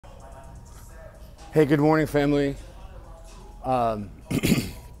Hey, good morning, family. I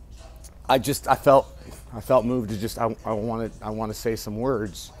felt moved to I want to say some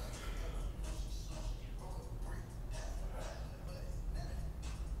words.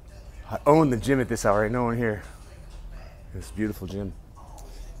 I own the gym at this hour. Ain't no one here. This beautiful gym.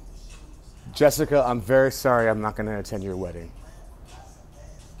 Jessica, I'm very sorry. I'm not going to attend your wedding.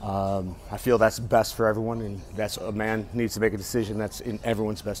 I feel that's best for everyone, and that's a man needs to make a decision that's in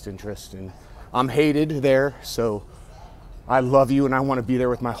everyone's best interest. And I'm hated there, so I love you and I want to be there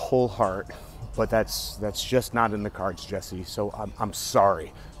with my whole heart. But that's just not in the cards, Jesse. So I'm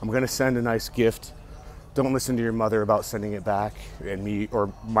sorry. I'm gonna send a nice gift. Don't listen to your mother about sending it back, and me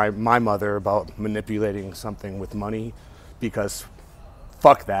or my mother about manipulating something with money, because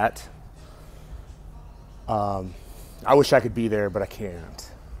fuck that. I wish I could be there, but I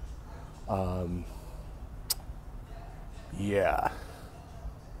can't. Yeah.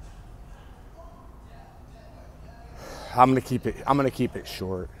 I'm gonna keep it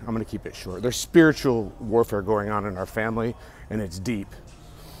short. There's spiritual warfare going on in our family, and it's deep.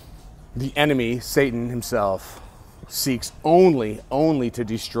 The enemy, Satan himself, seeks only to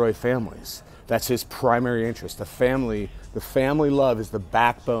destroy families. That's his primary interest. The family love is the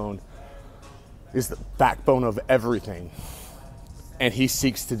backbone of everything. And he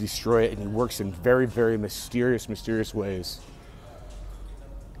seeks to destroy it, and he works in very, very mysterious ways.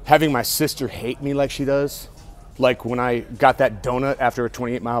 Having my sister hate me like she does, like when I got that donut after a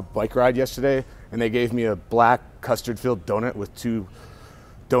 28-mile bike ride yesterday, and they gave me a black custard-filled donut with 2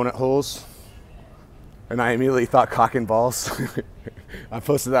 donut holes, and I immediately thought cock and balls. I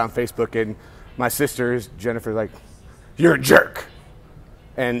posted that on Facebook, and my sister, Jennifer, like, you're a jerk.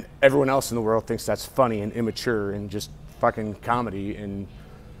 And everyone else in the world thinks that's funny and immature and just fucking comedy, and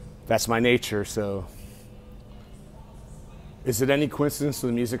that's my nature. So is it any coincidence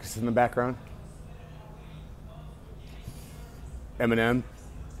the music is in the background? Eminem,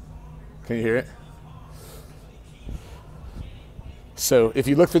 can you hear it? So if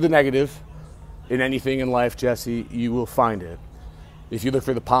you look for the negative in anything in life, Jesse, you will find it. If you look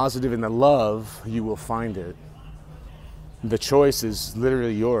for the positive in the love, you will find it. The choice is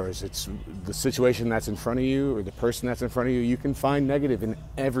literally yours. It's the situation that's in front of you, or the person that's in front of you. You can find negative in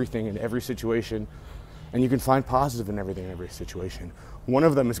everything, in every situation, and you can find positive in everything, in every situation. One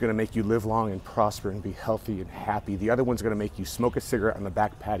of them is going to make you live long and prosper and be healthy and happy. The other one's going to make you smoke a cigarette on the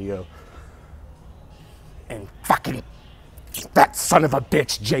back patio and fucking that son of a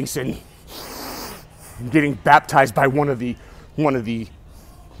bitch, Jason, getting baptized by one of the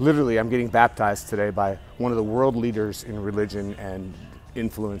literally, I'm getting baptized today by one of the world leaders in religion and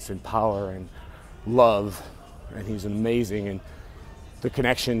influence and power and love, and he's amazing. And the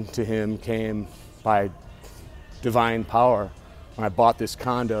connection to him came by divine power. When I bought this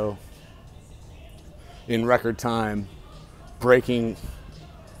condo in record time, breaking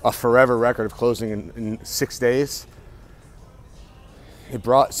a forever record of closing in 6 days, it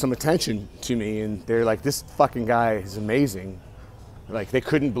brought some attention to me, and they're like, this fucking guy is amazing. Like, they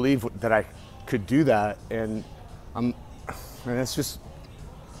couldn't believe that I could do that, and that's just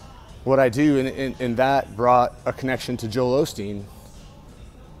what I do. And that brought a connection to Joel Osteen,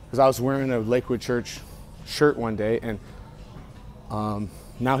 because I was wearing a Lakewood Church shirt one day, and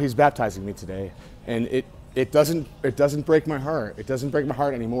now he's baptizing me today, and it doesn't break my heart. It doesn't break my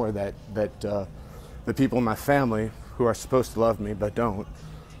heart anymore that the people in my family who are supposed to love me but don't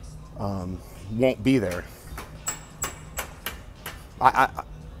won't be there.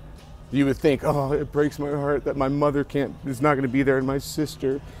 You would think, oh, it breaks my heart that my mother is not going to be there, and my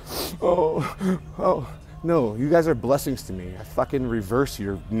sister. Oh, no, you guys are blessings to me. I fucking reverse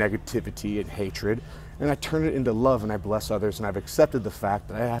your negativity and hatred, and I turn it into love, and I bless others, and I've accepted the fact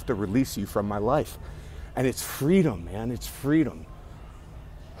that I have to release you from my life. And it's freedom, man. It's freedom.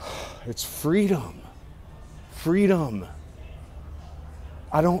 It's freedom. Freedom.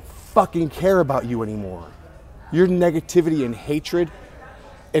 I don't fucking care about you anymore. Your negativity and hatred,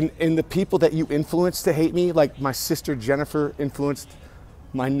 and the people that you influence to hate me, like my sister Jennifer influenced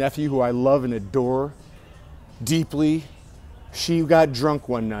my nephew, who I love and adore deeply. She got drunk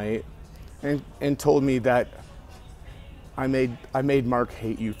one night and told me that I made Mark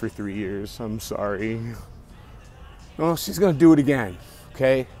hate you for 3 years. I'm sorry. Well, she's gonna do it again,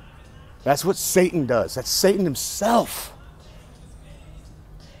 okay? That's what Satan does. That's Satan himself.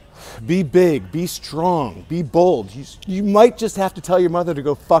 Be big, be strong, be bold. You might just have to tell your mother to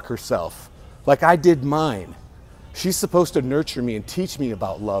go fuck herself, like I did mine. She's supposed to nurture me and teach me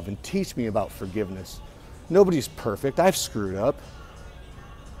about love and teach me about forgiveness. Nobody's perfect. I've screwed up.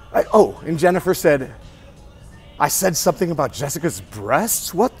 And Jennifer said, I said something about Jessica's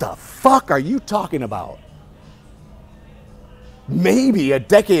breasts? What the fuck are you talking about? Maybe a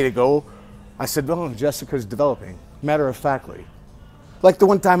decade ago, I said, oh, Jessica's developing, matter of factly. Like the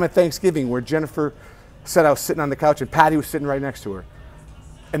one time at Thanksgiving where Jennifer said I was sitting on the couch and Patty was sitting right next to her.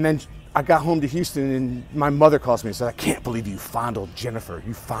 And then I got home to Houston and my mother calls me and said, I can't believe you fondled Jennifer.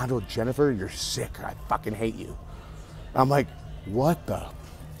 You fondled Jennifer? You're sick. I fucking hate you. I'm like, what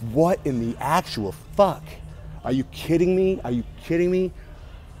in the actual fuck? Are you kidding me? Are you kidding me?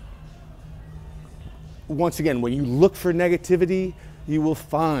 Once again, when you look for negativity, you will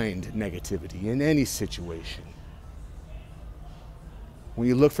find negativity in any situation. When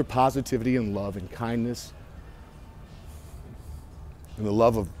you look for positivity and love and kindness and the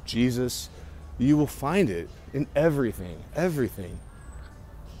love of Jesus, you will find it in everything, everything.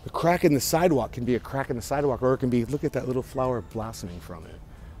 The crack in the sidewalk can be a crack in the sidewalk, or it can be, look at that little flower blossoming from it.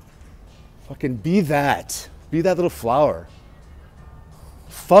 Fucking be that little flower.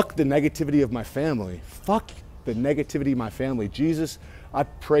 Fuck the negativity of my family. Fuck the negativity of my family. Jesus, I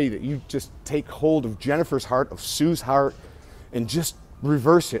pray that you just take hold of Jennifer's heart, of Sue's heart, and just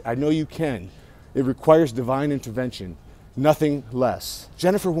reverse it. I know you can. It requires divine intervention, nothing less.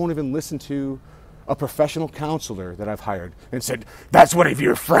 Jennifer won't even listen to a professional counselor that I've hired and said, that's one of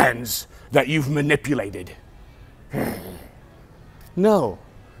your friends that you've manipulated. No,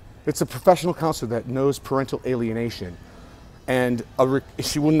 it's a professional counselor that knows parental alienation. And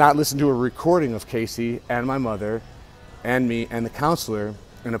she will not listen to a recording of Casey and my mother and me and the counselor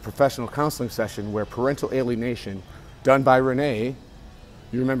in a professional counseling session where parental alienation done by Renee,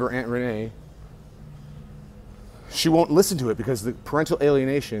 you remember Aunt Renee, she won't listen to it because the parental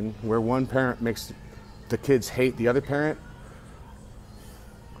alienation where one parent makes the kids hate the other parent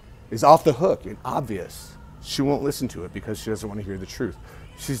is off the hook and obvious. She won't listen to it because she doesn't want to hear the truth.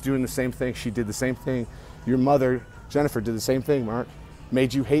 She's doing the same thing. She did the same thing. Your mother, Jennifer, did the same thing, Mark.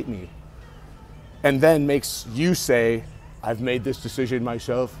 Made you hate me. And then makes you say, I've made this decision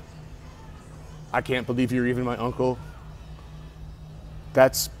myself. I can't believe you're even my uncle.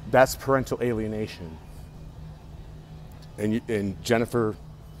 That's parental alienation. And Jennifer,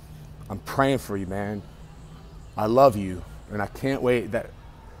 I'm praying for you, man. I love you, and I can't wait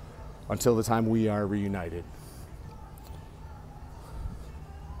until the time we are reunited.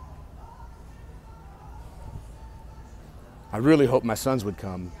 I really hope my sons would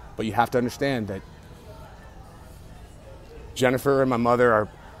come, but you have to understand that Jennifer and my mother are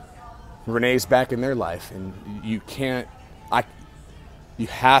Renee's back in their life, and you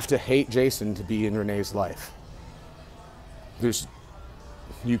have to hate Jason to be in Renee's life.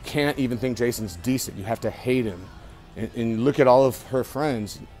 You can't even think Jason's decent. You have to hate him. And look at all of her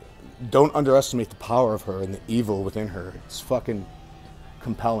friends. Don't underestimate the power of her and the evil within her. It's fucking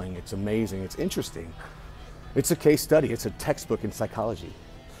compelling. It's amazing. It's interesting. It's a case study. It's a textbook in psychology.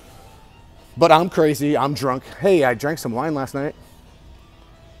 But I'm crazy. I'm drunk. Hey, I drank some wine last night.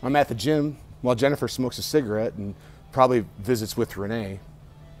 I'm at the gym while Jennifer smokes a cigarette and probably visits with Renee.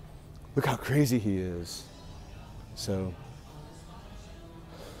 Look how crazy he is. So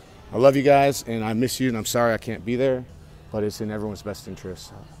I love you guys, and I miss you, and I'm sorry I can't be there, but it's in everyone's best interest.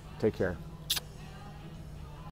 So take care.